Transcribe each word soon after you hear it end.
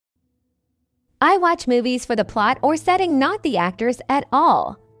I watch movies for the plot or setting, not the actors at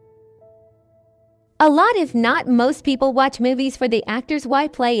all. A lot, if not most people, watch movies for the actors why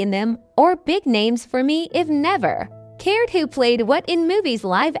play in them, or big names. For me, if never cared who played what in movies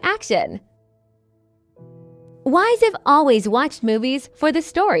live action. Why's have always watched movies for the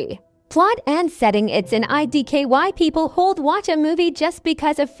story, plot and setting. It's an idk why people hold watch a movie just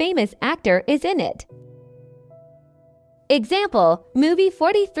because a famous actor is in it. Example, movie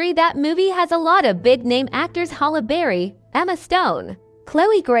 43. That movie has a lot of big name actors: Halle Berry, Emma Stone,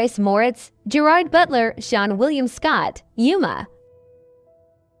 Chloe Grace Moritz, Gerard Butler, Sean William Scott, Uma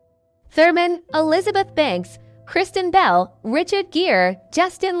Thurman, Elizabeth Banks, Kristen Bell, Richard Gere,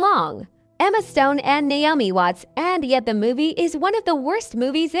 Justin Long, Emma Stone and Naomi Watts, and yet the movie is one of the worst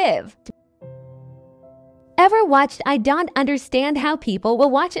movies I've ever watched. I don't understand how people will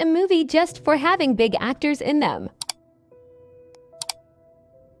watch a movie just for having big actors in them.